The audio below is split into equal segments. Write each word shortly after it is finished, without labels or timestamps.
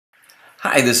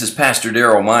Hi, this is Pastor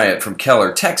Daryl Myatt from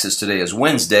Keller, Texas. Today is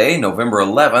Wednesday, November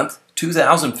 11th,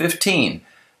 2015.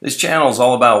 This channel is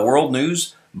all about world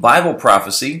news, Bible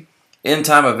prophecy,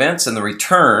 end-time events, and the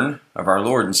return of our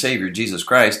Lord and Savior, Jesus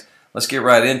Christ. Let's get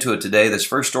right into it today. This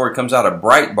first story comes out of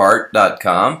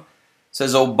Breitbart.com. It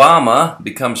says Obama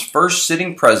becomes first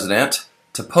sitting president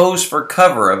to pose for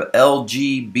cover of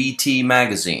LGBT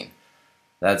magazine.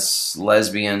 That's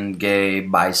lesbian, gay,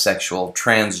 bisexual,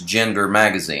 transgender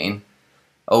magazine.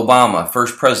 Obama,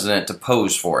 first president to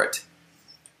pose for it.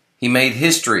 He made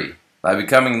history by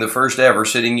becoming the first ever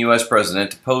sitting U.S.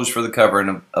 president to pose for the cover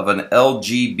of an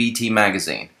LGBT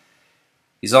magazine.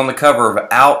 He's on the cover of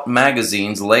Out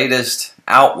magazine's latest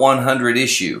Out 100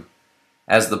 issue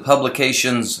as the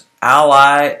publication's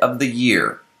Ally of the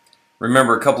Year.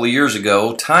 Remember, a couple of years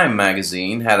ago, Time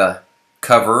magazine had a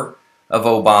cover of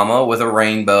Obama with a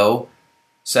rainbow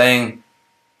saying,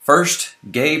 "First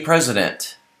Gay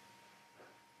President."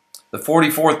 The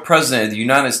 44th President of the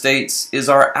United States is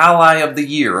our Ally of the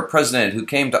Year, a president who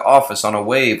came to office on a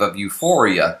wave of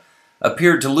euphoria,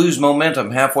 appeared to lose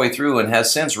momentum halfway through, and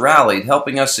has since rallied,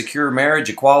 helping us secure marriage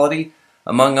equality,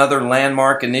 among other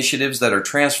landmark initiatives that are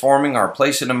transforming our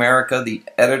place in America, the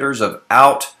editors of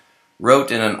Out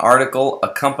wrote in an article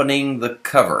accompanying the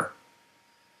cover.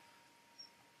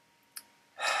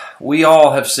 We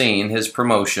all have seen his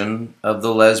promotion of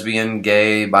the lesbian,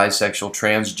 gay, bisexual,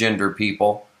 transgender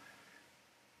people.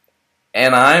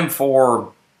 And I'm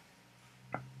for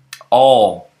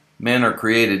all men are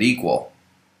created equal.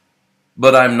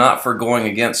 But I'm not for going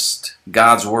against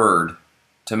God's word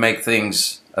to make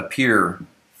things appear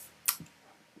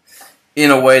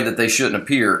in a way that they shouldn't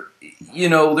appear. You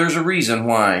know, there's a reason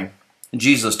why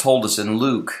Jesus told us in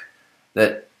Luke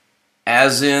that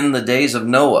as in the days of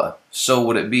Noah, so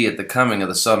would it be at the coming of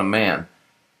the Son of Man.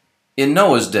 In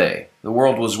Noah's day, the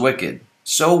world was wicked,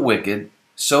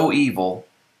 so evil,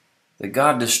 that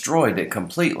God destroyed it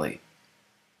completely,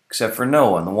 except for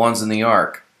Noah and the ones in the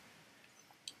ark.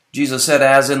 Jesus said,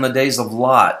 as in the days of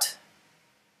Lot.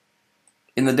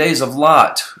 In the days of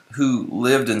Lot, who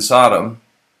lived in Sodom,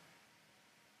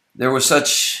 there was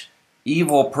such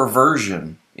evil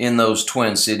perversion in those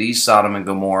twin cities, Sodom and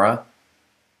Gomorrah,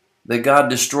 that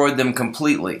God destroyed them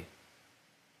completely.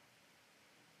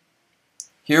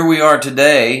 Here we are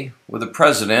today with a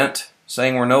president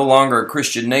saying we're no longer a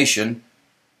Christian nation,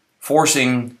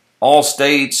 forcing all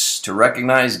states to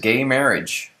recognize gay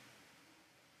marriage,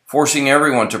 forcing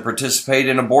everyone to participate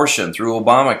in abortion through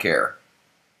Obamacare,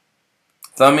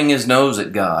 thumbing his nose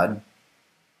at God.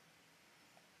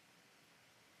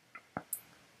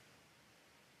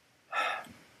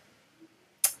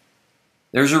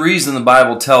 There's a reason the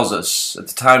Bible tells us at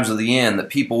the times of the end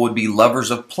that people would be lovers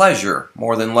of pleasure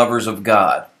more than lovers of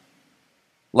God,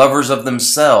 lovers of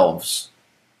themselves.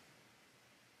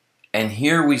 And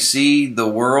here we see the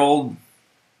world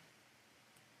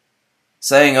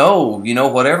saying, oh, you know,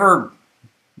 whatever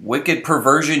wicked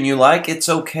perversion you like, it's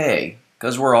okay,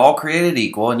 because we're all created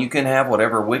equal and you can have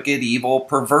whatever wicked, evil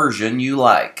perversion you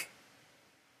like.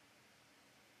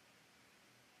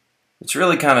 It's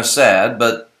really kind of sad,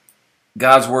 but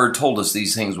God's Word told us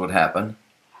these things would happen.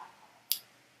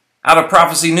 Out of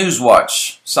Prophecy News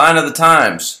Watch, Sign of the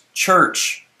Times,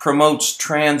 Church promotes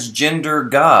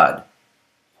transgender God.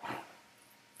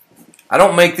 I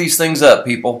don't make these things up,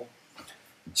 people.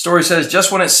 The story says,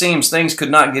 just when it seems things could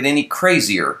not get any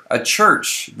crazier, a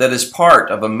church that is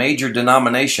part of a major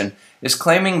denomination is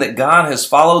claiming that God has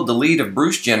followed the lead of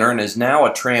Bruce Jenner and is now a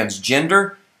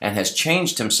transgender and has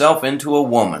changed himself into a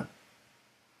woman.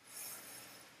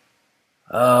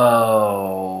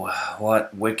 Oh,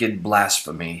 what wicked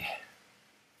blasphemy.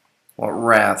 What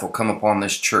wrath will come upon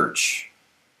this church.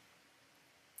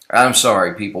 I'm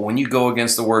sorry, people. When you go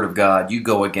against the Word of God, you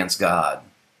go against God.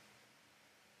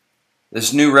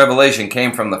 This new revelation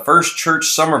came from the First Church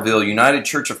Somerville United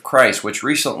Church of Christ, which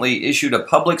recently issued a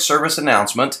public service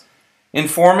announcement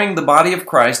informing the body of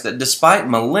Christ that despite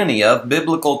millennia of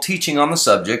biblical teaching on the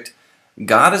subject,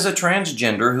 God is a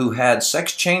transgender who had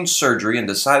sex change surgery and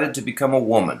decided to become a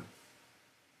woman.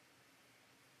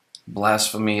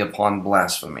 Blasphemy upon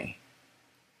blasphemy.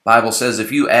 The Bible says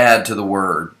if you add to the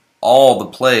Word, all the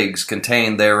plagues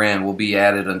contained therein will be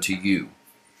added unto you.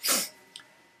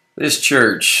 This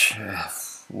church,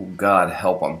 oh God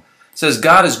help them, says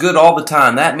God is good all the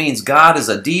time. That means God is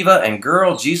a diva and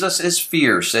girl, Jesus is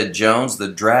fierce, said Jones, the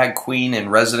drag queen in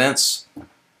residence,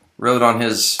 wrote on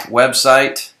his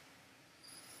website.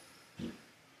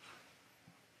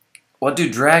 What do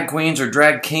drag queens or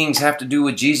drag kings have to do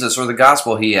with Jesus or the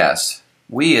gospel, he asked.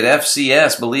 We at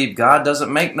FCS believe God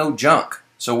doesn't make no junk.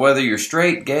 So whether you're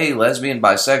straight, gay, lesbian,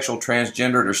 bisexual,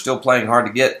 transgendered, or still playing hard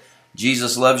to get,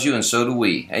 Jesus loves you and so do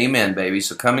we. Amen, baby.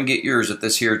 So come and get yours at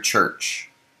this here church.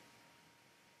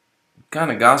 What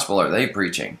kind of gospel are they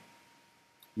preaching?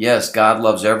 Yes, God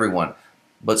loves everyone,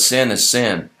 but sin is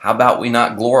sin. How about we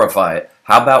not glorify it?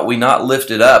 How about we not lift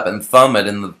it up and thumb it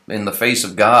in the face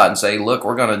of God and say, look,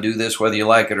 we're going to do this whether you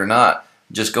like it or not.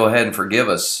 Just go ahead and forgive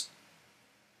us.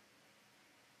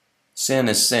 Sin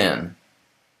is sin.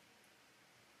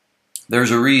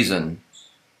 There's a reason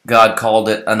God called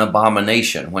it an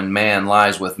abomination when man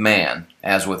lies with man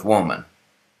as with woman.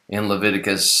 In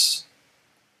Leviticus,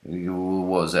 what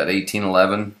was that,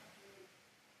 18:11?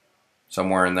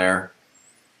 Somewhere in there.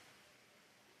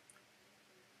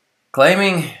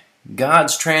 Claiming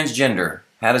God's transgender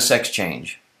had a sex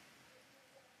change.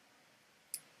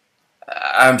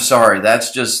 I'm sorry,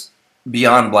 that's just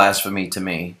beyond blasphemy to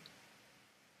me.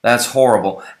 That's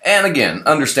horrible. And again,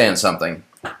 understand something.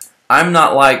 I'm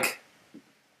not like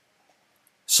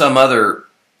some other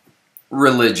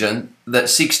religion that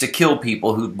seeks to kill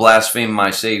people who blaspheme my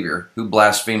Savior, who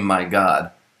blaspheme my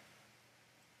God.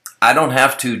 I don't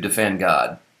have to defend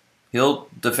God. He'll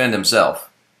defend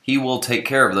himself. He will take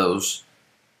care of those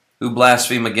who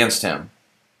blaspheme against him,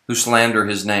 who slander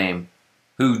his name,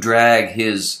 who drag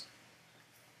his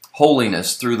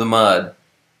holiness through the mud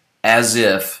as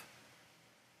if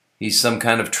he's some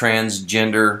kind of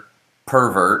transgender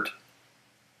pervert.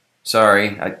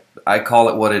 Sorry, I call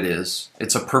it what it is.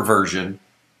 It's a perversion.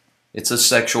 It's a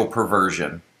sexual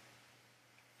perversion.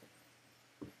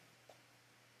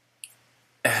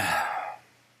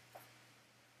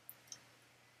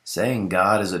 Saying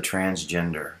God is a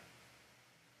transgender.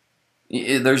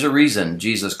 There's a reason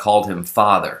Jesus called him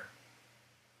Father.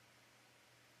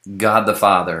 God the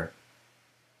Father.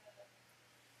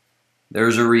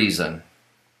 There's a reason.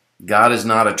 God is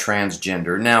not a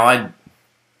transgender. Now,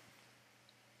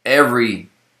 every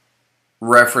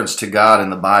reference to God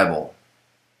in the Bible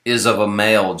is of a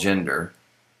male gender.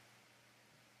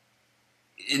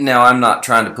 Now, I'm not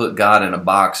trying to put God in a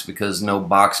box because no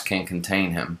box can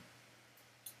contain him.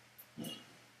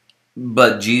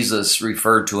 But Jesus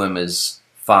referred to him as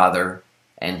Father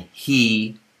and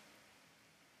He.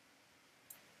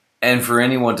 And for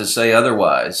anyone to say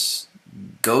otherwise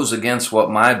goes against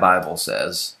what my Bible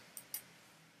says.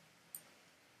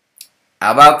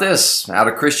 How about this? Out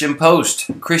of Christian Post.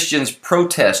 Christians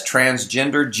protest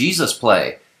transgender Jesus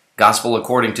play. Gospel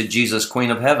according to Jesus,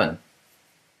 Queen of Heaven.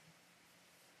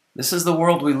 This is the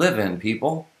world we live in,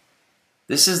 people.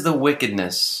 This is the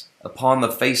wickedness upon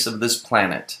the face of this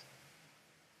planet.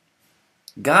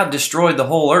 God destroyed the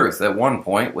whole earth at one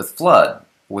point with flood,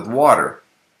 with water.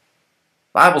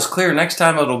 Bible's clear, next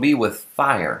time it'll be with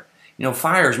fire. You know,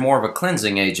 fire is more of a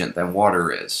cleansing agent than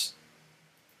water is.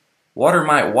 Water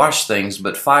might wash things,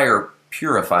 but fire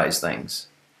purifies things.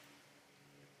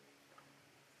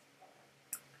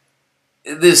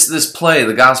 This play,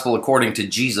 The Gospel According to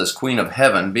Jesus, Queen of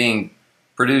Heaven, being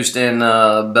produced in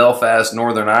Belfast,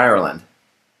 Northern Ireland.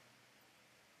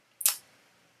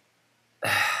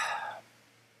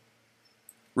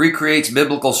 Recreates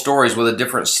biblical stories with a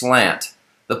different slant.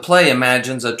 The play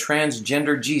imagines a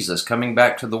transgender Jesus coming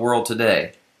back to the world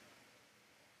today.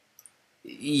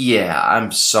 Yeah,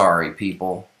 I'm sorry,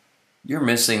 people. You're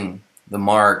missing the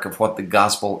mark of what the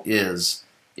gospel is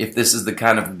if this is the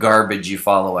kind of garbage you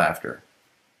follow after.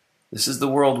 This is the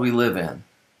world we live in.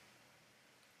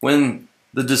 When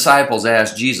the disciples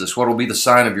asked Jesus, what will be the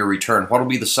sign of your return? What will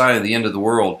be the sign of the end of the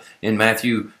world? In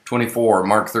Matthew 24,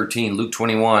 Mark 13, Luke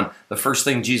 21, the first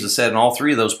thing Jesus said in all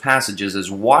three of those passages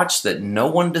is, watch that no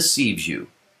one deceives you.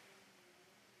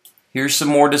 Here's some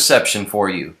more deception for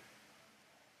you.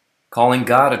 Calling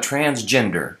God a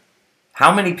transgender.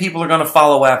 How many people are going to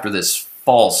follow after this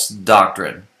false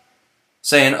doctrine?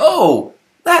 Saying, oh,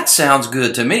 that sounds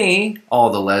good to me.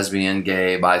 All the lesbian,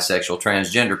 gay, bisexual,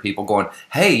 transgender people going,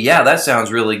 hey, yeah, that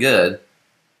sounds really good.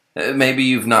 Maybe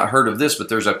you've not heard of this, but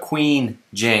there's a Queen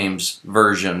James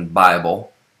Version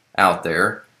Bible out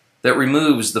there that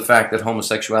removes the fact that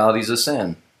homosexuality is a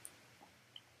sin.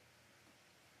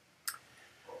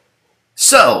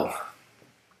 So,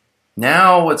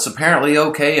 now it's apparently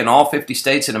okay in all 50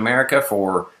 states in America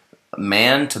for a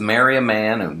man to marry a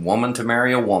man and woman to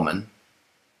marry a woman.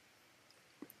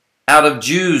 Out of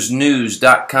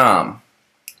JewsNews.com,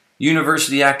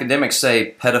 university academics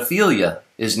say pedophilia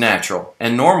is natural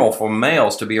and normal for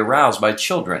males to be aroused by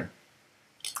children.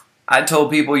 I told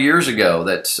people years ago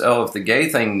that, oh, if the gay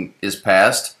thing is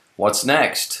passed, what's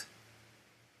next?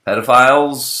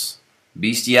 Pedophiles,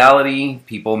 bestiality,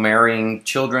 people marrying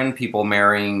children, people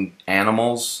marrying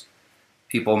animals,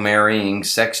 people marrying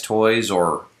sex toys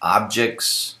or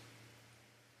objects.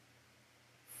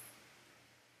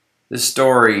 This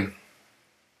story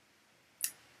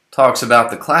talks about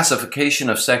the classification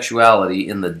of sexuality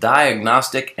in the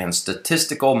Diagnostic and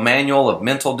Statistical Manual of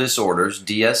Mental Disorders,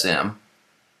 DSM.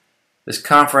 This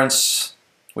conference,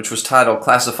 which was titled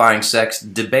Classifying Sex,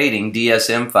 Debating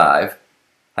DSM-5,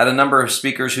 had a number of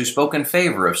speakers who spoke in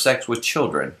favor of sex with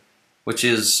children, which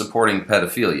is supporting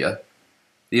pedophilia.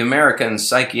 The American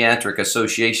Psychiatric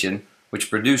Association, which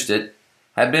produced it,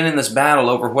 had been in this battle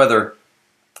over whether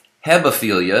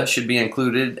hebephilia should be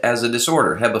included as a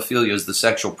disorder. Hebephilia is the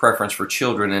sexual preference for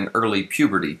children in early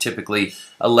puberty, typically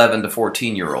 11 to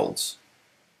 14-year-olds.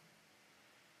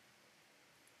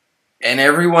 And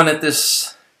everyone at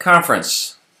this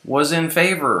conference was in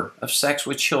favor of sex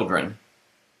with children.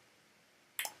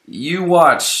 You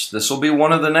watch, this will be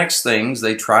one of the next things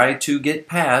they try to get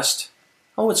past.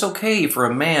 Oh, it's okay for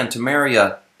a man to marry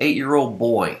a 8-year-old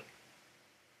boy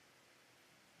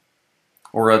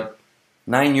or a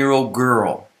 9-year-old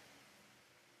girl.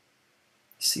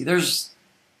 See, there's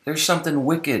something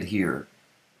wicked here.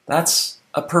 That's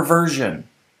a perversion.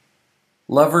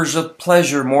 Lovers of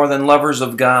pleasure more than lovers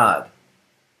of God.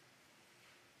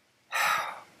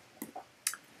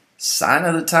 Sign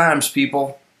of the times,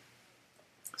 people.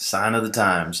 Sign of the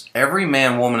times. Every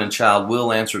man, woman, and child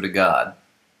will answer to God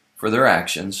for their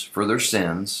actions, for their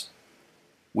sins.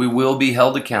 We will be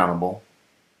held accountable.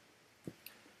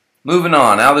 Moving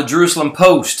on, out of the Jerusalem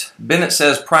Post, Bennett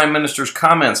says Prime Minister's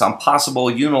comments on possible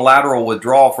unilateral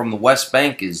withdrawal from the West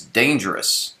Bank is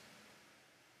dangerous.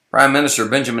 Prime Minister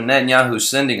Benjamin Netanyahu is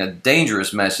sending a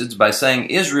dangerous message by saying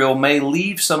Israel may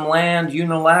leave some land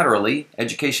unilaterally,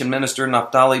 Education Minister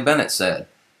Naftali Bennett said.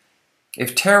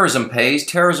 If terrorism pays,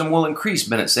 terrorism will increase,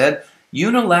 Bennett said.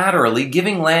 Unilaterally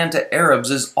giving land to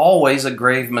Arabs is always a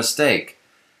grave mistake.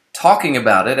 Talking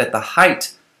about it at the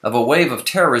height of a wave of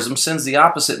terrorism sends the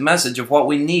opposite message of what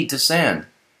we need to send.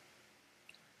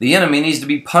 The enemy needs to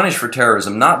be punished for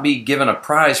terrorism, not be given a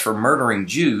prize for murdering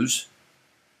Jews.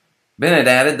 Bennett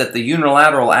added that the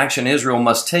unilateral action Israel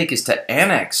must take is to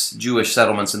annex Jewish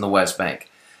settlements in the West Bank.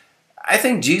 I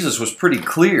think Jesus was pretty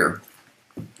clear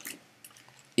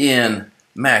in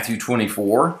Matthew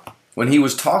 24 when he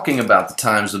was talking about the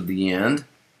times of the end,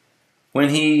 when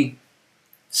he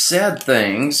said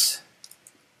things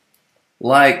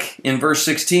like in verse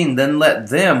 16, then let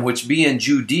them which be in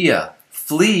Judea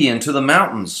flee into the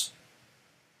mountains.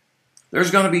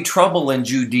 There's going to be trouble in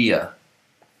Judea.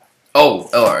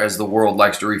 Or as the world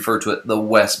likes to refer to it, the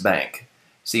West Bank.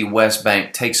 See, West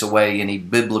Bank takes away any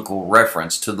biblical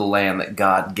reference to the land that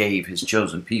God gave his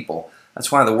chosen people.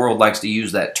 That's why the world likes to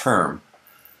use that term.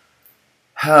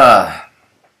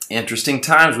 Interesting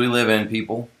times we live in,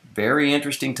 people. Very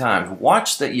interesting times.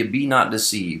 Watch that you be not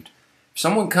deceived. If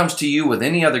someone comes to you with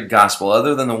any other gospel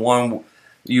other than the one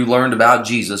you learned about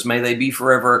Jesus, may they be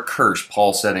forever accursed,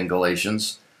 Paul said in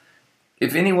Galatians.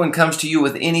 If anyone comes to you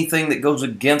with anything that goes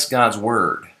against God's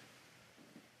word,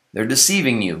 they're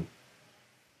deceiving you.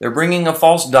 They're bringing a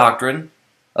false doctrine,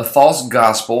 a false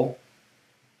gospel.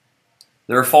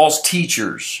 They're false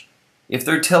teachers. If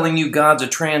they're telling you God's a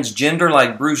transgender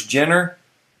like Bruce Jenner,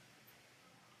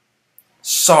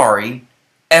 sorry,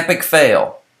 epic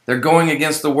fail. They're going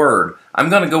against the word. I'm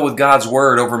going to go with God's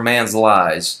word over man's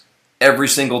lies every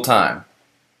single time.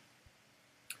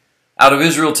 Out of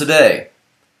Israel Today,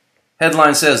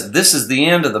 headline says, this is the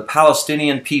end of the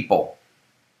Palestinian people.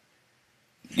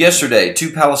 Yesterday,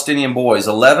 2 Palestinian boys,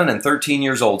 11 and 13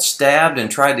 years old, stabbed and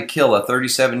tried to kill a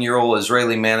 37-year-old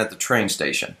Israeli man at the train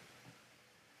station.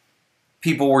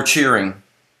 People were cheering.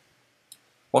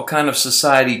 What kind of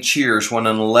society cheers when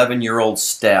an 11-year-old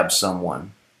stabs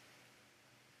someone?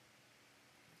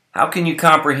 How can you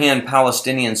comprehend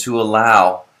Palestinians who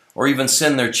allow or even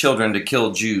send their children to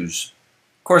kill Jews?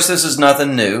 Of course, this is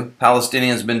nothing new.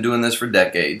 Palestinians have been doing this for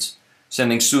decades,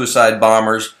 sending suicide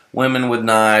bombers, women with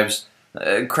knives,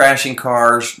 crashing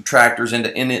cars, tractors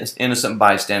into innocent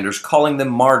bystanders, calling them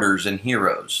martyrs and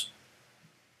heroes.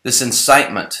 This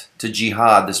incitement to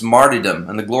jihad, this martyrdom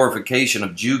and the glorification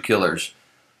of Jew killers,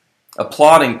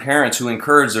 applauding parents who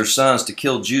encourage their sons to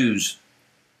kill Jews,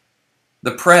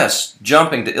 the press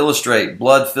jumping to illustrate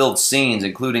blood-filled scenes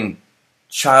including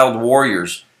child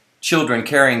warriors, children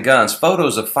carrying guns,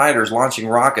 photos of fighters launching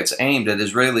rockets aimed at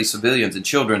Israeli civilians and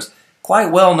children,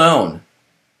 quite well known.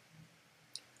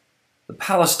 The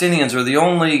Palestinians are the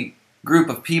only group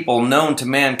of people known to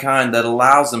mankind that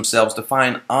allows themselves to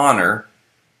find honor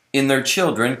in their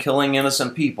children killing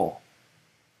innocent people.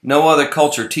 No other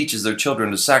culture teaches their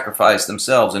children to sacrifice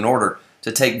themselves in order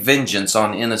to take vengeance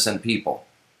on innocent people.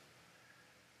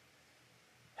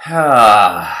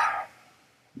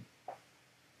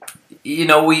 You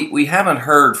know, we haven't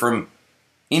heard from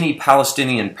any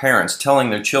Palestinian parents telling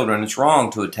their children it's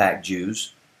wrong to attack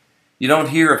Jews. You don't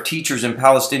hear of teachers in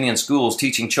Palestinian schools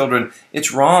teaching children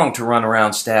it's wrong to run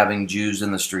around stabbing Jews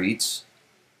in the streets.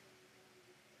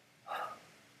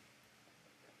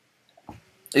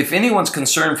 If anyone's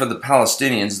concerned for the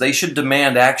Palestinians, they should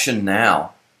demand action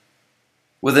now,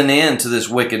 with an end to this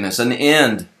wickedness, an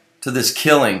end to this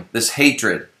killing, this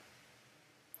hatred.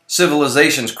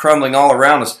 Civilization's crumbling all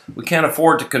around us. We can't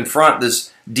afford to confront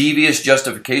this devious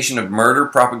justification of murder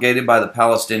propagated by the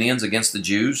Palestinians against the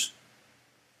Jews.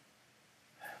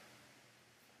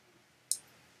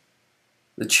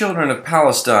 The children of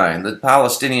Palestine, the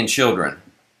Palestinian children,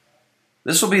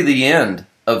 this will be the end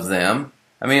of them.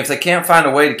 I mean, if they can't find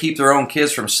a way to keep their own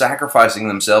kids from sacrificing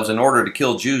themselves in order to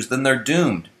kill Jews, then they're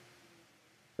doomed.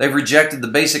 They've rejected the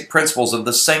basic principles of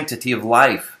the sanctity of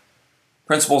life,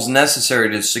 principles necessary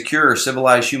to secure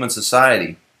civilized human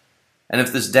society. And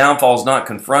if this downfall is not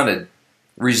confronted,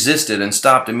 resisted, and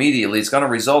stopped immediately, it's going to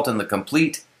result in the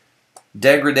complete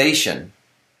degradation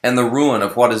and the ruin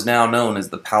of what is now known as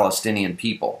the Palestinian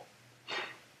people.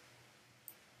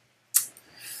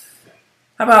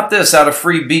 How about this out of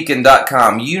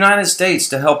freebeacon.com? United States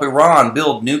to help Iran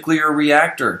build nuclear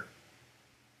reactor.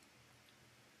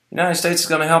 United States is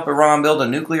going to help Iran build a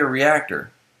nuclear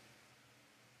reactor.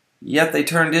 Yet they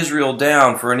turned Israel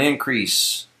down for an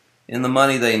increase in the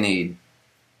money they need.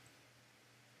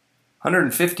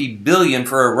 $150 billion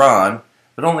for Iran,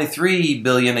 but only $3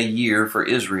 billion a year for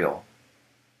Israel.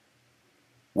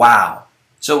 Wow.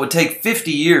 So it would take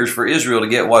 50 years for Israel to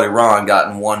get what Iran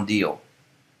got in one deal.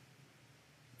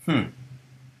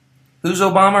 Who's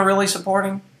Obama really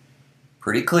supporting?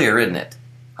 Pretty clear, isn't it?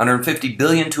 $150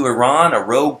 billion to Iran, a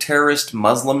rogue terrorist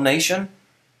Muslim nation.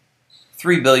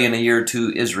 $3 billion a year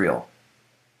to Israel.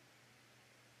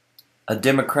 A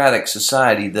democratic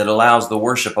society that allows the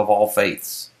worship of all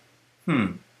faiths. Yeah,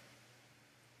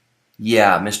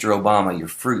 Mr. Obama, your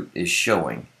fruit is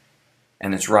showing,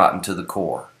 and it's rotten to the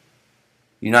core.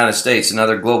 The United States and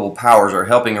other global powers are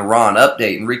helping Iran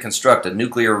update and reconstruct a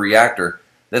nuclear reactor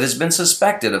that has been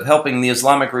suspected of helping the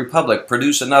Islamic Republic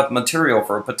produce enough material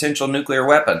for a potential nuclear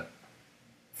weapon.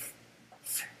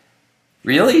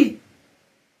 Really?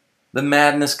 The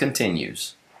madness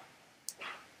continues.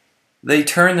 They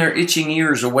turn their itching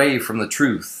ears away from the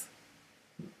truth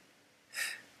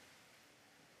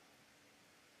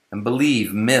and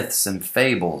believe myths and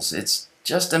fables. It's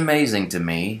just amazing to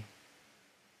me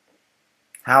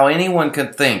how anyone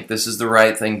could think this is the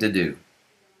right thing to do.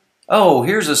 Oh,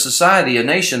 here's a society, a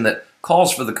nation that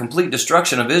calls for the complete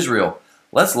destruction of Israel.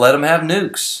 Let's let them have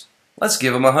nukes. Let's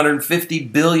give them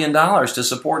 $150 billion to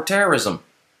support terrorism.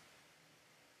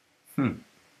 You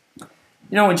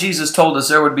know, when Jesus told us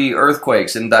there would be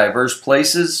earthquakes in diverse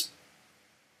places,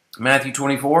 Matthew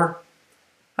 24,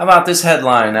 how about this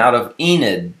headline out of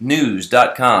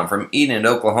enidnews.com from Enid,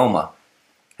 Oklahoma?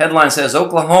 Headline says,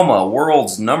 Oklahoma,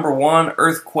 world's #1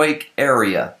 earthquake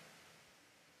area.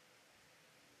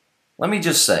 Let me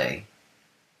just say,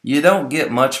 you don't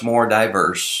get much more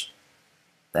diverse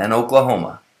than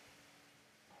Oklahoma.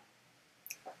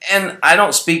 And I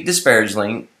don't speak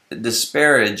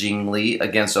disparagingly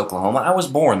against Oklahoma. I was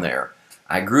born there.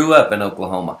 I grew up in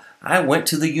Oklahoma. I went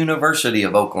to the University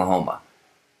of Oklahoma.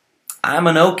 I'm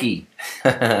an Okie.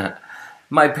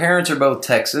 My parents are both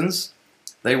Texans.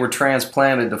 They were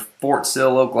transplanted to Fort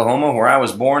Sill, Oklahoma, where I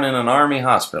was born in an Army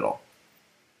hospital.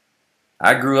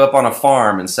 I grew up on a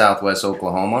farm in southwest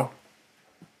Oklahoma.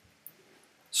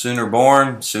 Sooner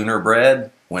born, sooner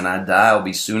bred. When I die, I'll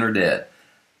be sooner dead.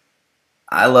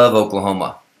 I love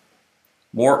Oklahoma.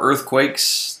 More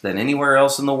earthquakes than anywhere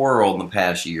else in the world in the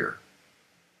past year.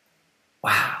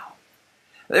 Wow.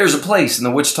 There's a place in the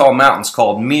Wichita Mountains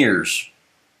called Mears,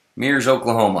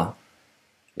 Oklahoma.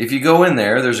 If you go in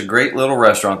there, there's a great little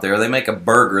restaurant there. They make a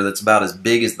burger that's about as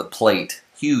big as the plate.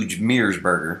 Huge Mears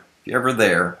burger. If you're ever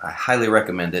there, I highly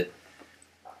recommend it.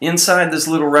 Inside this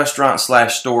little restaurant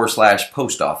slash store slash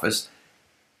post office,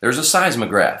 there's a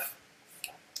seismograph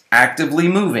actively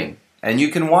moving, and you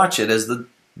can watch it as the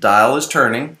dial is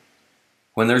turning.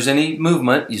 When there's any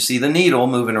movement, you see the needle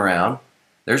moving around.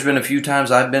 There's been a few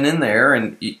times I've been in there,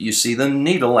 and you see the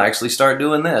needle actually start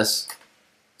doing this.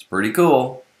 It's pretty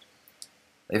cool.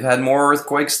 They've had more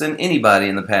earthquakes than anybody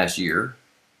in the past year.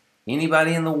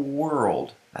 Anybody in the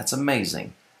world. That's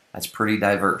amazing. That's pretty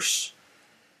diverse.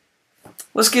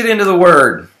 Let's get into the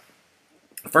Word.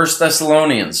 1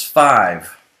 Thessalonians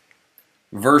 5,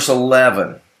 verse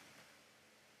 11.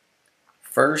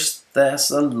 1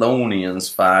 Thessalonians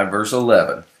 5, verse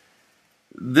 11.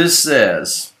 This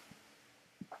says,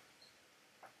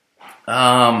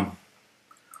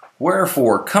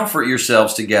 Wherefore, comfort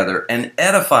yourselves together and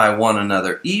edify one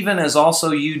another, even as also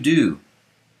you do.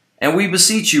 And we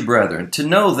beseech you, brethren, to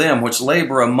know them which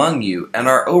labor among you and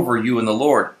are over you in the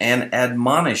Lord, and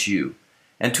admonish you,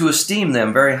 and to esteem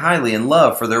them very highly in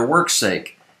love for their work's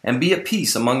sake, and be at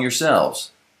peace among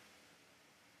yourselves.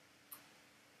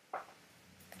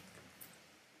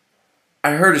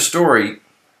 I heard a story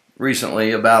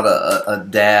recently about a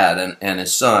dad and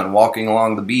his son walking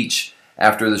along the beach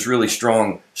after this really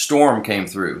strong storm came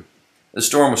through. The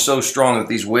storm was so strong that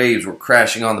these waves were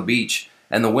crashing on the beach,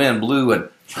 and the wind blew, and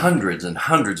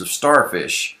hundreds of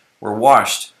starfish were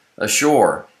washed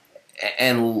ashore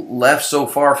and left so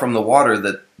far from the water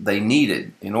that they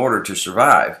needed in order to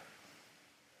survive.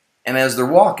 And as they're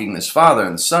walking, this father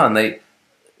and son, they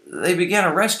began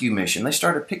a rescue mission. They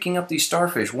started picking up these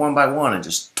starfish one by one and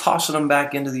just tossing them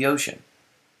back into the ocean.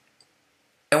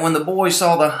 And when the boy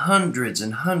saw the hundreds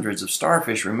and hundreds of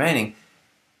starfish remaining,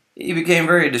 he became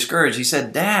very discouraged. He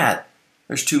said, "Dad,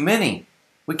 there's too many.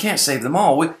 We can't save them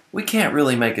all. We can't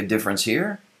really make a difference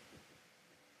here."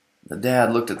 The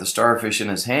dad looked at the starfish in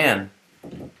his hand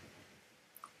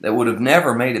that would have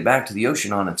never made it back to the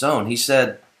ocean on its own. He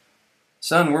said,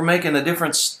 "Son, we're making a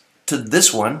difference to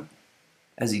this one,"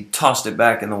 as he tossed it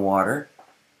back in the water.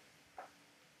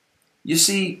 You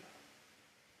see,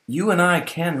 you and I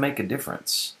can make a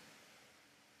difference.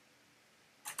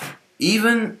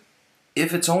 Even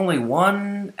if it's only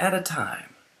one at a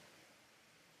time.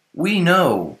 We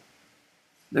know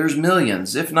there's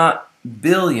millions, if not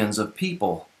billions, of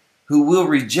people who will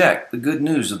reject the good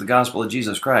news of the gospel of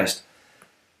Jesus Christ.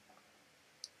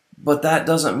 But that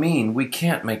doesn't mean we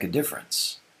can't make a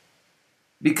difference.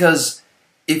 Because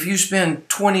if you spend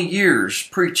 20 years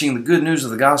preaching the good news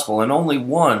of the gospel and only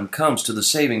one comes to the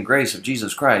saving grace of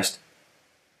Jesus Christ,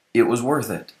 it was worth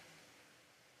it.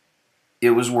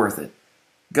 It was worth it.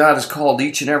 God has called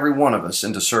each and every one of us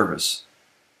into service.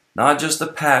 Not just the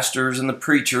pastors and the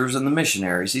preachers and the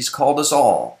missionaries. He's called us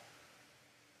all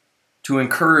to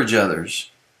encourage others,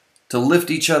 to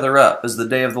lift each other up as the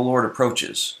day of the Lord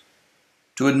approaches,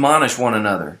 to admonish one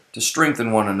another, to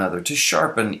strengthen one another, to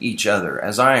sharpen each other,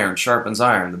 as iron sharpens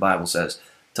iron, the Bible says,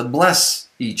 to bless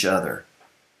each other.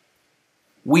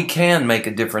 We can make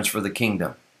a difference for the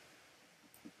kingdom.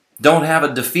 Don't have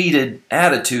a defeated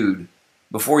attitude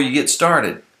before you get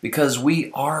started, because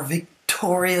we are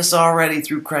victorious already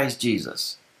through Christ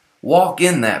Jesus. Walk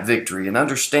in that victory and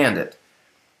understand it.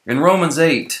 In Romans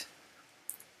 8,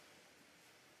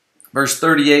 verse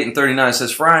 38 and 39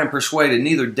 says, "For I am persuaded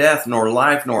neither death, nor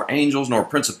life, nor angels, nor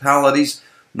principalities,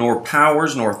 nor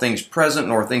powers, nor things present,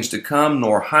 nor things to come,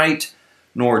 nor height,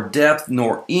 nor depth,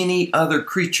 nor any other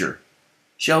creature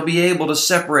shall be able to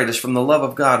separate us from the love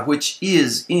of God, which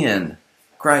is in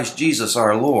Christ Jesus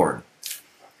our Lord."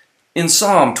 In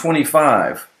Psalm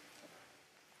 25,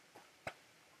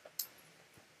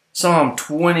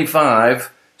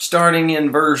 starting in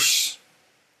verse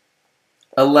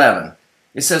 11,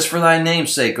 it says, "For thy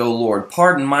name's sake, O Lord,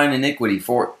 pardon mine iniquity,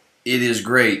 for it is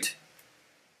great.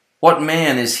 What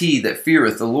man is he that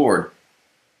feareth the Lord?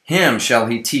 Him shall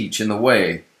he teach in the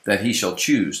way that he shall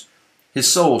choose.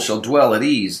 His soul shall dwell at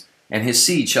ease, and his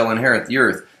seed shall inherit the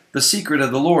earth. The secret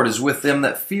of the Lord is with them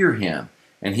that fear him,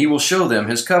 and he will show them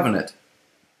his covenant.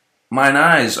 Mine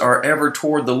eyes are ever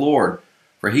toward the Lord,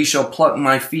 for he shall pluck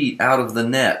my feet out of the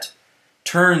net.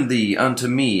 Turn thee unto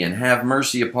me, and have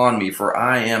mercy upon me, for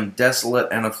I am desolate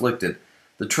and afflicted.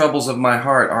 The troubles of my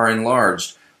heart are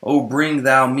enlarged. O bring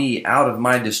thou me out of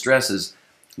my distresses.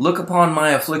 Look upon my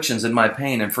afflictions and my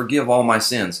pain, and forgive all my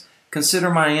sins.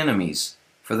 Consider my enemies,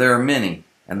 for there are many,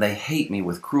 and they hate me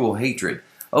with cruel hatred.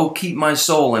 O keep my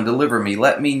soul and deliver me.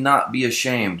 Let me not be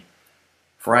ashamed,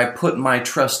 for I put my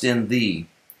trust in thee.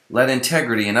 Let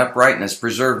integrity and uprightness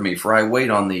preserve me, for I wait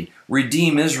on thee.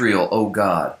 Redeem Israel, O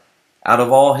God, out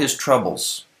of all his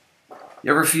troubles."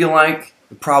 You ever feel like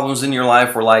the problems in your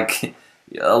life were like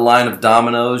a line of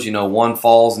dominoes? You know, one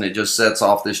falls and it just sets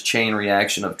off this chain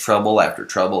reaction of trouble after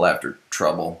trouble after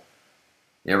trouble.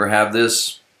 You ever have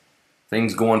this?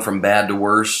 Things going from bad to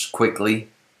worse quickly.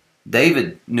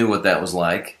 David knew what that was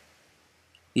like.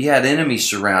 He had enemies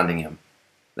surrounding him.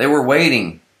 They were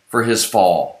waiting for his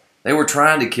fall. They were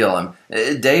trying to kill him.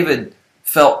 David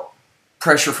felt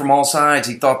pressure from all sides.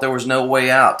 He thought there was no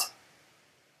way out.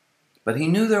 But he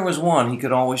knew there was one he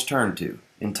could always turn to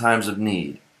in times of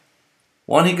need.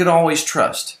 One he could always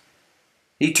trust.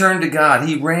 He turned to God.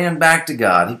 He ran back to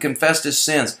God. He confessed his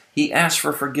sins. He asked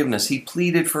for forgiveness. He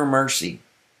pleaded for mercy.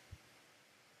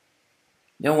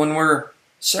 You know, when we're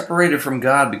separated from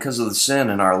God because of the sin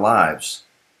in our lives,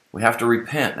 we have to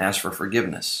repent and ask for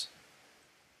forgiveness.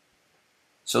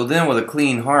 So then with a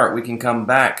clean heart we can come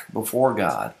back before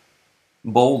God,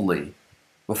 boldly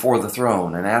before the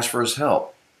throne, and ask for His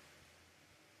help.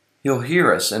 He'll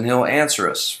hear us and He'll answer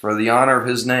us for the honor of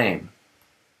His name.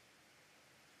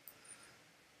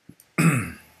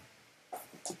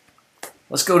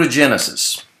 Let's go to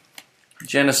Genesis.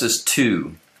 Genesis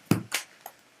 2,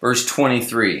 verse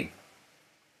 23.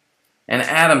 And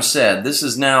Adam said, This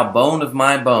is now bone of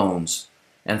my bones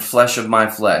and flesh of my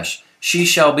flesh. She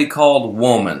shall be called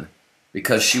woman,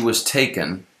 because she was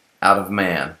taken out of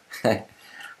man.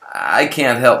 I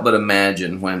can't help but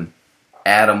imagine when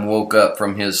Adam woke up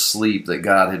from his sleep that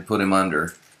God had put him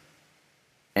under,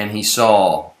 and he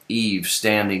saw Eve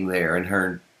standing there in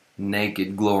her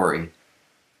naked glory.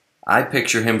 I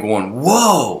picture him going,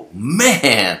 Whoa,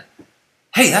 man!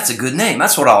 Hey, that's a good name.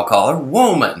 That's what I'll call her.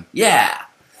 Woman. Yeah.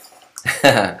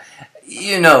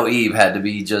 You know Eve had to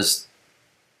be just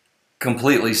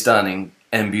completely stunning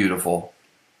and beautiful.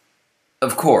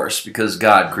 Of course, because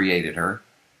God created her.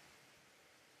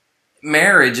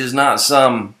 Marriage is not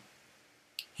some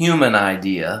human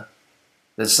idea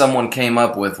that someone came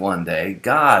up with one day.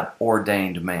 God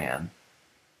ordained man.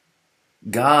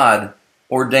 God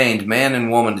ordained man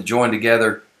and woman to join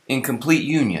together in complete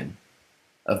union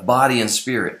of body and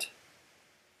spirit.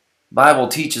 The Bible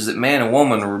teaches that man and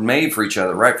woman were made for each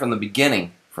other right from the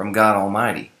beginning from God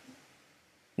Almighty.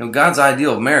 You know, God's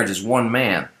ideal of marriage is one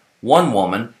man, one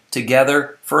woman,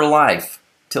 together for life,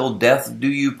 till death do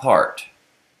you part.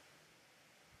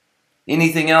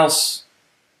 Anything else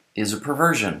is a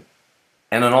perversion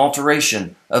and an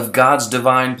alteration of God's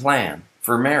divine plan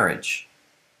for marriage.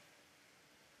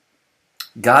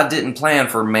 God didn't plan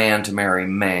for man to marry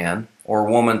man, or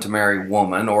woman to marry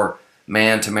woman, or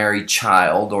man to marry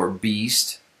child, or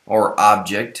beast, or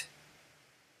object.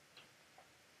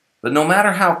 But no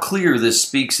matter how clear this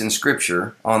speaks in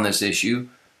Scripture on this issue,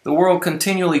 the world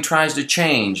continually tries to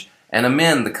change and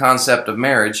amend the concept of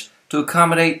marriage to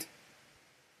accommodate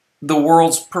the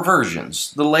world's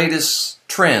perversions, the latest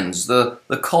trends, the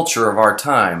culture of our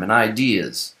time and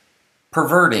ideas,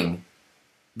 perverting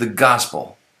the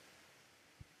gospel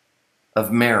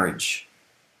of marriage.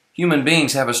 Human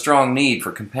beings have a strong need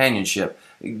for companionship.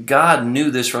 God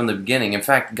knew this from the beginning. In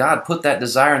fact, God put that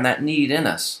desire and that need in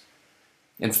us.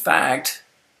 In fact,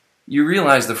 you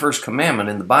realize the first commandment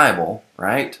in the Bible,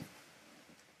 right?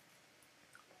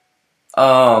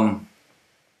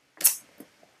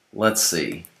 Let's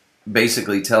see.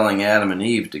 Basically telling Adam and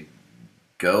Eve to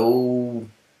go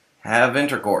have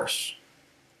intercourse.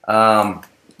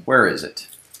 Where is it?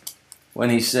 When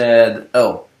he said,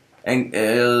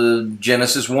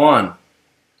 Genesis 1,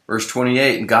 verse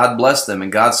 28, and God blessed them,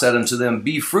 and God said unto them,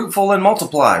 Be fruitful and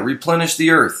multiply, replenish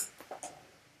the earth.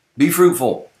 Be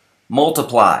fruitful,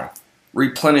 multiply,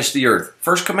 replenish the earth.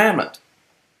 First commandment,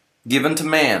 given to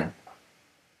man.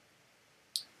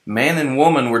 Man and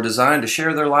woman were designed to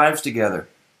share their lives together,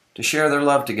 to share their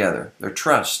love together, their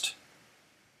trust.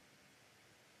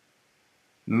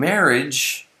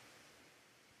 Marriage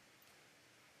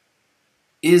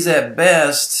is at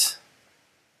best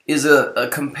a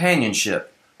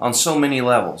companionship on so many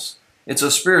levels. It's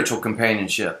a spiritual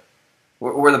companionship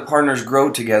where the partners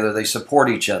grow together, they support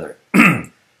each other.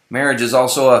 Marriage is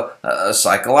also a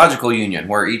psychological union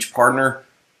where each partner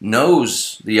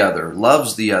knows the other,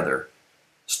 loves the other,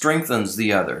 strengthens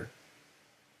the other.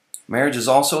 Marriage is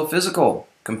also a physical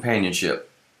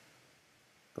companionship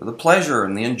for the pleasure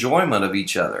and the enjoyment of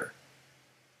each other.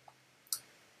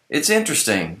 It's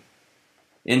interesting.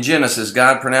 In Genesis,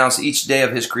 God pronounced each day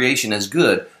of His creation as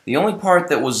good. The only part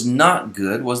that was not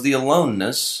good was the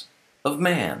aloneness of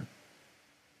man.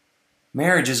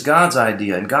 Marriage is God's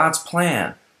idea and God's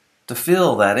plan to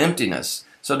fill that emptiness.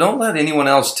 So don't let anyone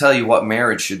else tell you what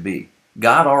marriage should be.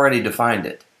 God already defined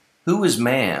it. Who is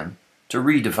man to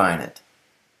redefine it?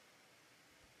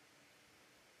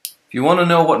 If you want to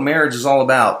know what marriage is all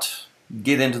about,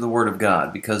 get into the Word of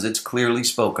God, because it's clearly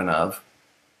spoken of.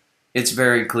 It's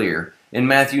very clear. In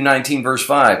Matthew 19, verse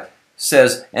 5,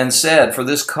 says, And said, For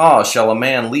this cause shall a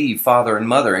man leave father and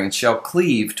mother, and shall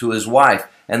cleave to his wife,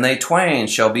 and they twain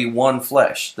shall be one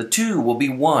flesh. The two will be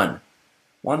one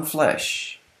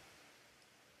flesh.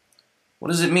 What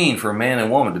does it mean for a man and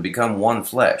woman to become one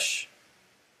flesh?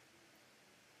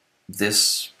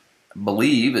 This, I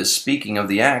believe, is speaking of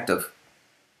the act of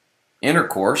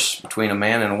intercourse between a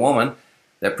man and a woman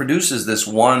that produces this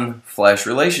one flesh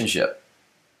relationship.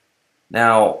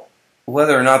 Now,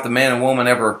 whether or not the man and woman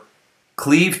ever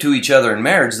cleave to each other in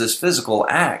marriage, this physical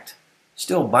act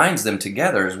still binds them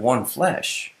together as one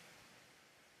flesh.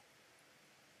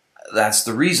 That's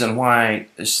the reason why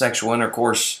sexual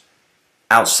intercourse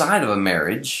outside of a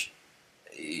marriage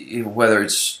whether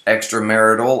it's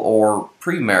extramarital or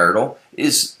premarital,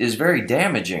 is very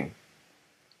damaging.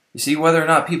 You see, whether or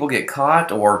not people get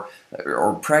caught or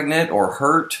pregnant or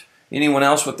hurt anyone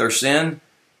else with their sin,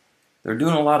 they're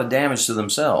doing a lot of damage to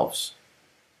themselves.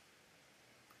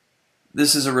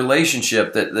 This is a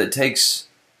relationship that takes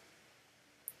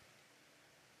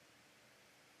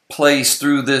place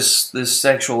through this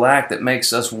sexual act that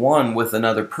makes us one with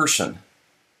another person.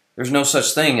 There's no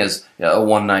such thing as a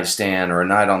one-night stand or a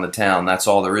night on the town. That's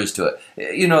all there is to it.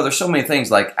 You know, there's so many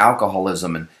things like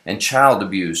alcoholism and child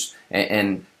abuse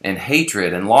and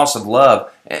hatred and loss of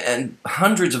love and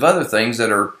hundreds of other things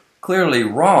that are clearly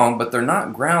wrong, but they're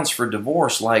not grounds for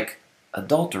divorce like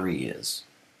adultery is.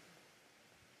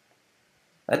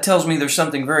 That tells me there's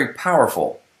something very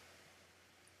powerful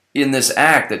in this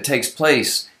act that takes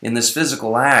place, in this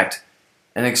physical act,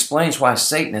 and explains why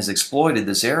Satan has exploited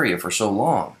this area for so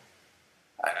long.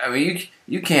 I mean,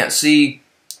 you can't see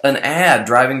an ad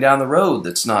driving down the road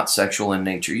that's not sexual in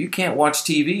nature. You can't watch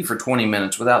TV for 20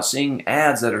 minutes without seeing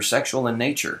ads that are sexual in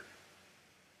nature.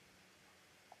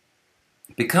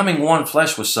 Becoming one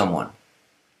flesh with someone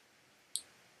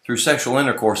through sexual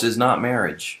intercourse is not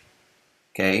marriage.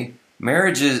 Okay?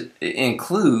 Marriage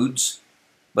includes,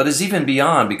 but is even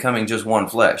beyond becoming just one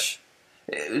flesh.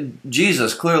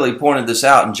 Jesus clearly pointed this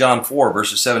out in John 4,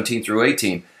 verses 17 through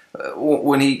 18,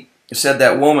 when he said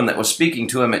that woman that was speaking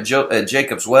to him at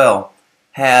Jacob's well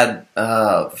had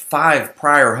 5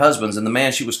 prior husbands, and the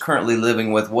man she was currently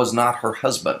living with was not her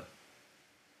husband.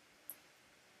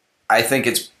 I think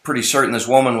it's pretty certain this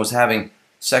woman was having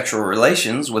sexual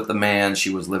relations with the man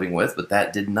she was living with, but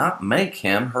that did not make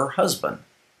him her husband.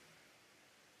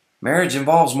 Marriage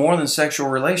involves more than sexual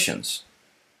relations.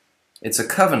 It's a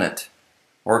covenant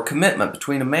or a commitment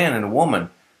between a man and a woman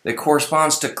that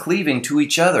corresponds to cleaving to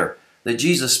each other that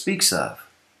Jesus speaks of.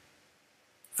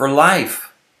 For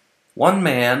life, one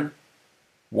man,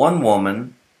 one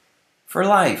woman, for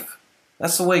life.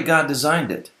 That's the way God designed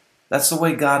it. That's the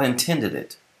way God intended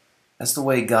it. That's the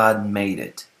way God made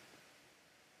it.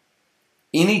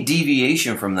 Any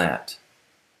deviation from that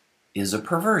is a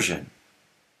perversion.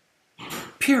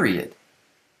 Period.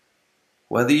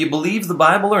 Whether you believe the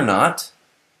Bible or not,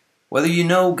 whether you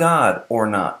know God or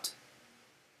not,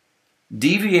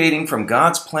 deviating from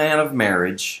God's plan of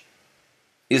marriage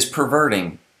is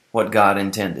perverting what God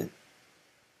intended.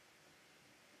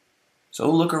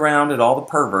 So look around at all the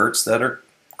perverts that are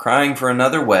crying for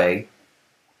another way.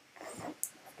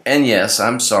 And yes,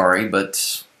 I'm sorry,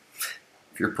 but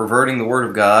if you're perverting the Word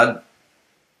of God, I'm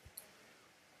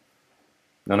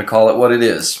going to call it what it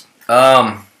is.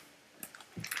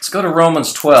 Let's go to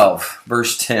Romans 12,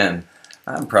 verse 10.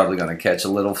 I'm probably going to catch a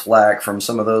little flack from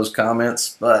some of those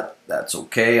comments, but that's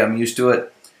okay. I'm used to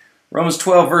it. Romans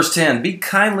 12, verse 10. Be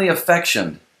kindly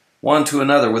affectioned one to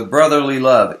another with brotherly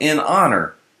love, in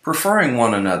honor, preferring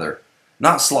one another,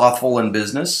 not slothful in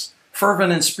business,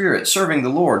 fervent in spirit, serving the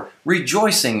Lord,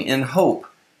 rejoicing in hope,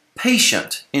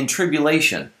 patient in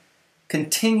tribulation,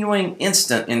 continuing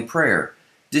instant in prayer,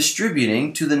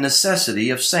 distributing to the necessity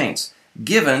of saints,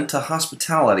 given to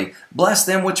hospitality. Bless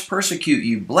them which persecute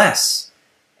you. Bless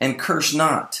and curse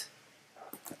not.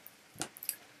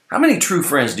 How many true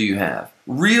friends do you have?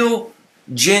 Real,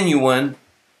 genuine,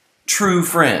 true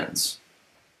friends.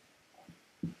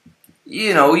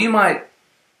 You know, you might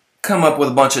come up with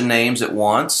a bunch of names at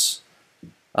once.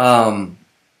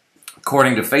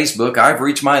 According to Facebook, I've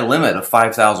reached my limit of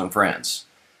 5,000 friends.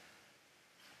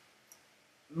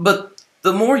 But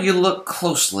the more you look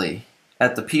closely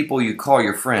at the people you call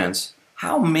your friends,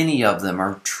 how many of them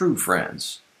are true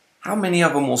friends? How many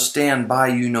of them will stand by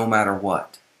you no matter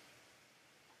what?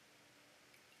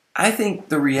 I think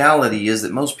the reality is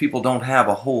that most people don't have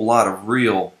a whole lot of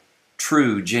real,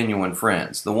 true, genuine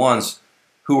friends. The ones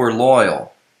who are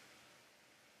loyal.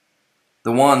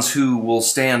 The ones who will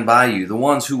stand by you. The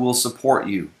ones who will support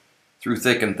you through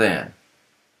thick and thin.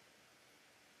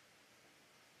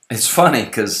 It's funny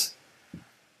because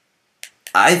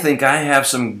I think I have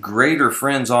some greater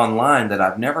friends online that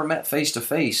I've never met face to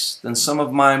face than some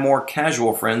of my more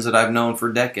casual friends that I've known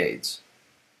for decades.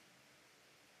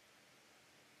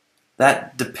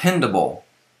 That dependable,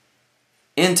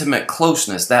 intimate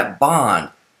closeness, that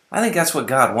bond, I think that's what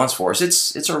God wants for us.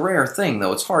 It's a rare thing,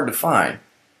 though. It's hard to find.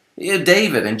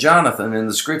 David and Jonathan in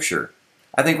the Scripture,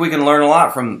 I think we can learn a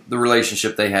lot from the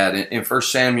relationship they had. In 1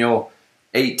 Samuel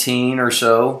 18 or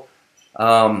so,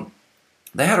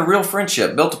 they had a real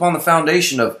friendship built upon the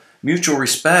foundation of mutual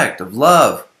respect, of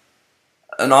love,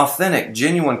 an authentic,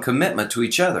 genuine commitment to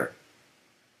each other.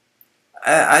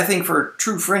 I think for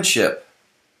true friendship,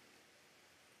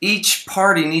 each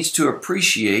party needs to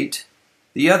appreciate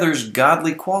The other's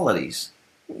godly qualities.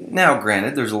 Now,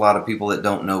 granted, there's a lot of people that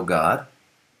don't know God,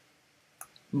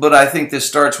 but I think this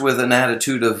starts with an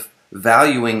attitude of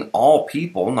valuing all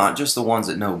people, not just the ones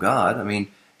that know God. I mean,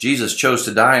 Jesus chose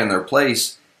to die in their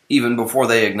place even before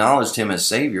they acknowledged Him as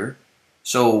Savior.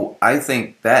 So I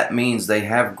think that means they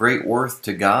have great worth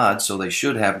to God, so they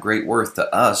should have great worth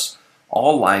to us.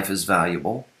 All life is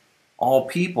valuable. All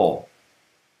people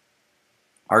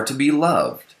are to be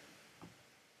loved.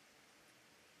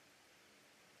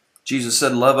 Jesus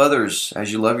said, love others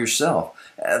as you love yourself.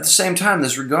 At the same time,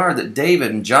 this regard that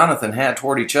David and Jonathan had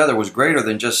toward each other was greater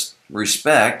than just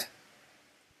respect.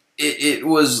 It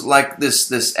was like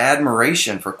this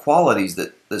admiration for qualities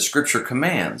that Scripture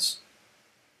commands.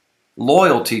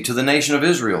 Loyalty to the nation of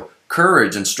Israel,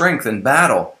 courage and strength in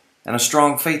battle, and a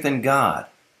strong faith in God.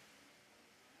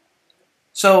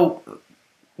 So,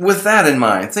 with that in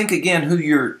mind, think again who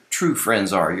your true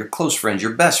friends are, your close friends,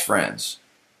 your best friends.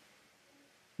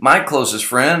 My closest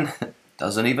friend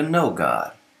doesn't even know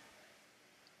God.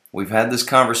 We've had this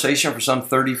conversation for some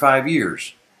 35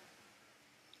 years.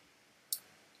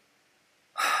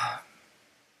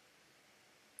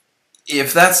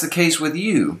 If that's the case with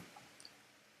you,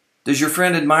 does your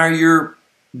friend admire your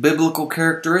biblical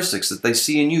characteristics that they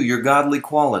see in you, your godly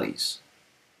qualities?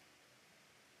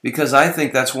 Because I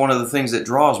think that's one of the things that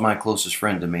draws my closest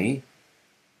friend to me,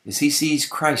 is he sees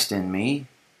Christ in me.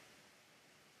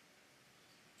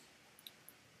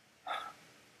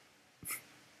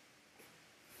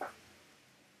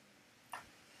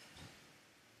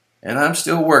 And I'm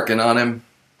still working on him.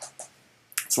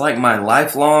 It's like my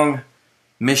lifelong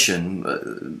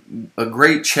mission, a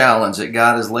great challenge that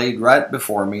God has laid right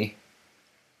before me.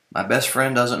 My best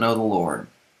friend doesn't know the Lord.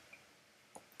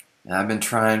 And I've been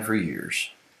trying for years.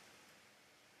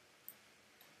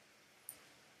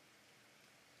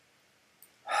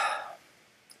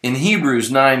 In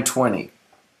Hebrews 9:20,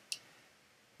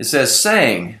 it says,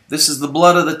 saying, this is the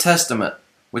blood of the testament,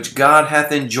 which God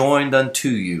hath enjoined unto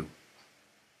you.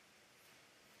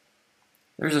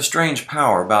 There's a strange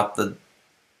power about the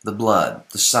blood.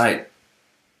 The sight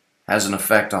has an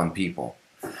effect on people.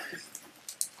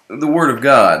 The Word of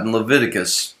God in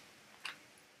Leviticus,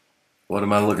 what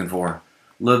am I looking for?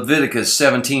 Leviticus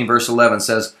 17 verse 11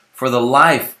 says, for the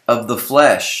life of the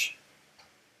flesh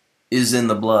is in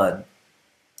the blood,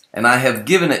 and I have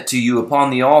given it to you upon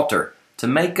the altar to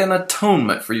make an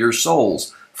atonement for your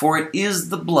souls, for it is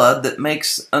the blood that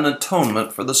makes an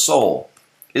atonement for the soul.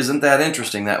 Isn't that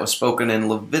interesting? That was spoken in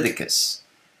Leviticus.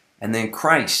 And then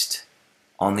Christ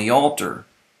on the altar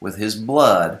with His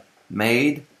blood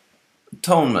made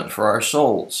atonement for our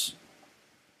souls.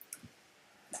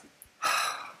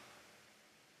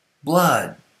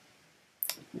 Blood.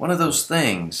 One of those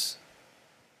things.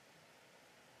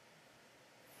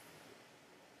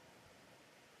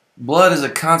 Blood is a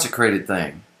consecrated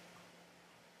thing.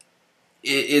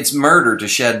 It's murder to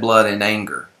shed blood in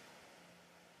anger.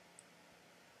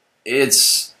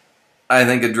 It's, I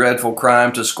think, a dreadful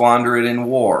crime to squander it in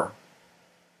war.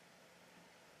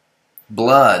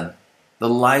 Blood, the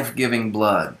life-giving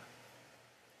blood.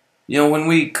 You know, when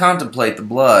we contemplate the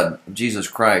blood of Jesus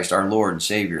Christ, our Lord and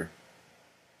Savior,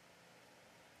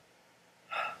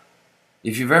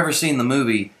 if you've ever seen the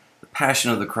movie The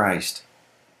Passion of the Christ,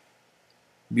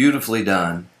 beautifully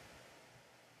done,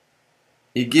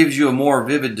 it gives you a more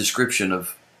vivid description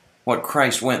of what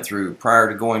Christ went through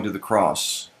prior to going to the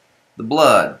cross. The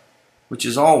blood, which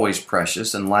is always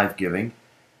precious and life-giving,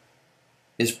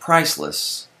 is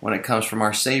priceless when it comes from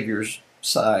our Savior's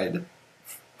side.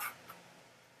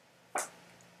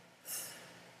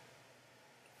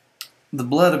 The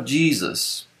blood of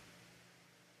Jesus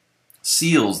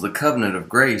seals the covenant of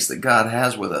grace that God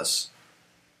has with us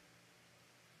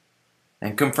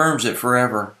and confirms it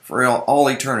forever, for all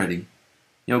eternity.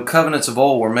 You know, covenants of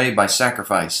old were made by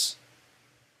sacrifice.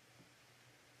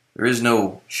 There is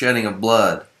no shedding of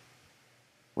blood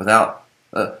without,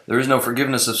 there is no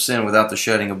forgiveness of sin without the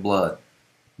shedding of blood,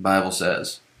 the Bible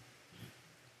says.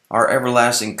 Our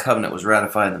everlasting covenant was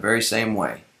ratified in the very same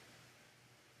way.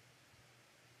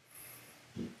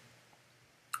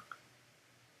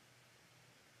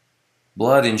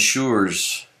 Blood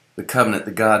ensures the covenant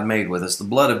that God made with us. The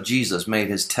blood of Jesus made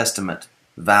His testament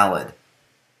valid.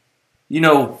 You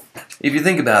know, if you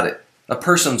think about it, a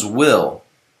person's will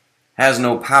has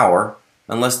no power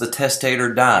unless the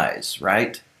testator dies,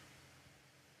 right?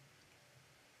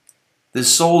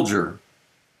 This soldier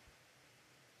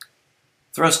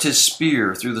thrust his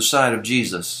spear through the side of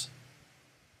Jesus,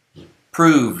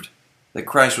 proved that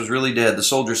Christ was really dead. The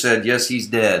soldier said, yes, He's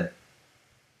dead.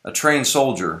 A trained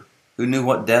soldier who knew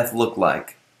what death looked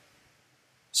like.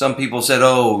 Some people said,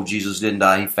 oh, Jesus didn't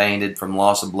die. He fainted from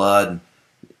loss of blood. And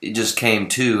it just came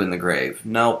to in the grave.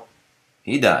 No,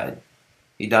 he died.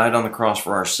 He died on the cross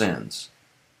for our sins.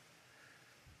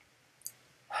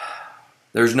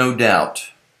 There's no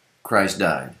doubt Christ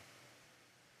died.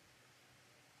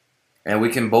 And we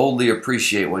can boldly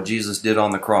appreciate what Jesus did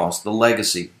on the cross, the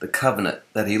legacy, the covenant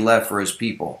that he left for his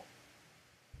people.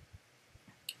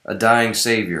 A dying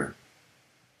Savior.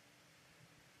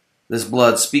 This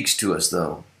blood speaks to us,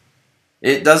 though.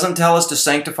 It doesn't tell us to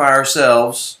sanctify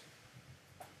ourselves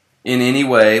in any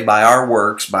way by our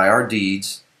works, by our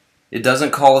deeds. It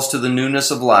doesn't call us to the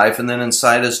newness of life and then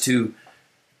incite us to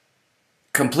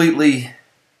completely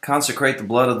consecrate the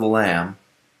blood of the Lamb.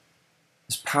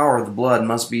 This power of the blood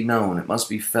must be known. It must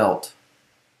be felt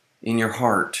in your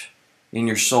heart, in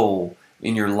your soul,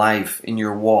 in your life, in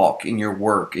your walk, in your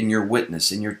work, in your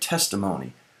witness, in your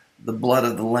testimony. The blood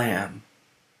of the Lamb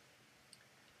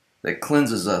that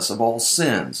cleanses us of all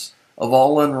sins, of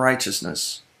all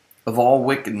unrighteousness, of all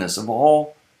wickedness, of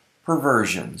all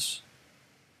perversions.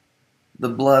 The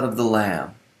blood of the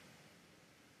Lamb.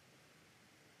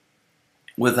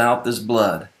 Without this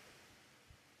blood,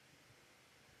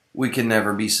 we can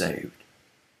never be saved.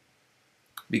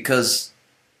 Because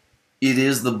it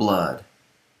is the blood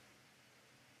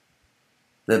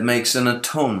that makes an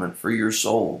atonement for your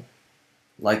soul,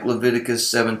 like Leviticus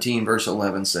 17 verse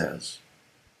 11 says.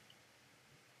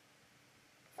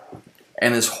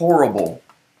 And as horrible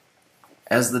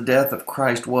as the death of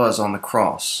Christ was on the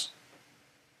cross,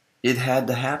 it had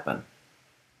to happen.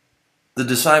 The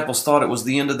disciples thought it was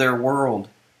the end of their world.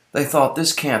 They thought,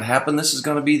 this can't happen. This is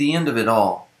going to be the end of it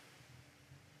all.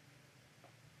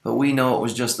 But we know it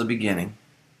was just the beginning.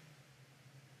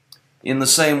 In the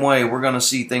same way, we're going to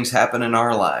see things happen in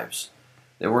our lives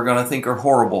that we're going to think are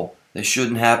horrible. They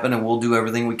shouldn't happen, and we'll do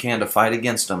everything we can to fight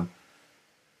against them.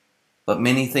 But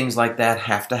many things like that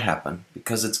have to happen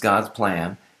because it's God's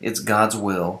plan, it's God's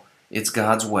will, it's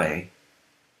God's way.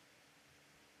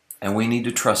 And we need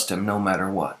to trust Him no matter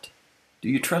what. Do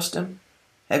you trust Him?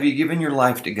 Have you given your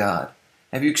life to God?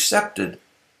 Have you accepted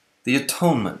the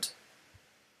atonement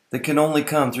that can only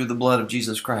come through the blood of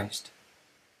Jesus Christ?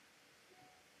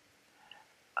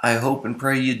 I hope and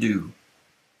pray you do.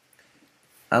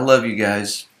 I love you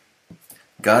guys.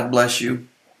 God bless you.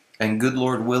 And good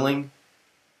Lord willing,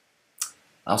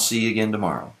 I'll see you again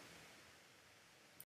tomorrow.